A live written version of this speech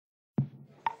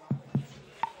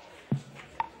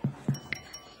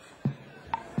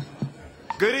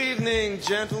Good evening,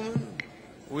 gentlemen.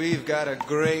 We've got a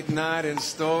great night in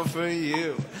store for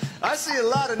you. I see a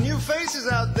lot of new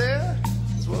faces out there,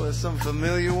 as well as some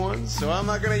familiar ones, so I'm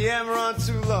not gonna yammer on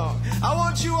too long. I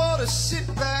want you all to sit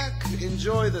back,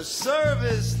 enjoy the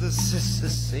service, the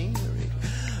scenery,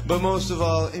 but most of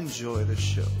all, enjoy the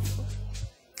show.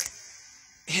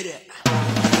 Hit it.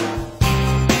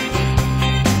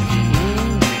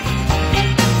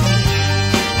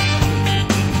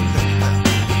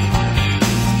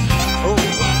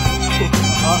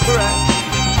 Alright.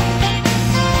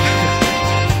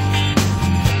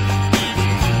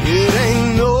 It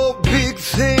ain't no big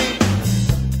thing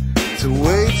to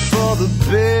wait for the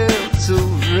bell to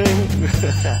ring.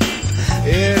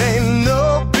 It ain't no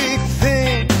big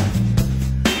thing,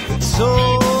 the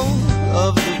tone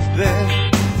of the bell.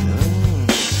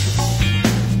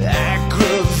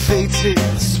 Aggravated,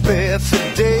 spare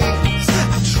for days.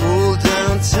 I stroll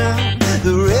downtown,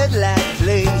 the red light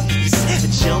plays.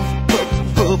 Jump up,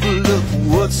 bubble up,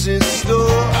 what's in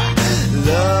store?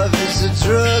 Love is a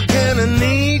drug and I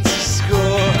need to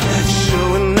score.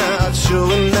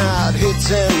 Showing out,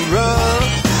 hit and run.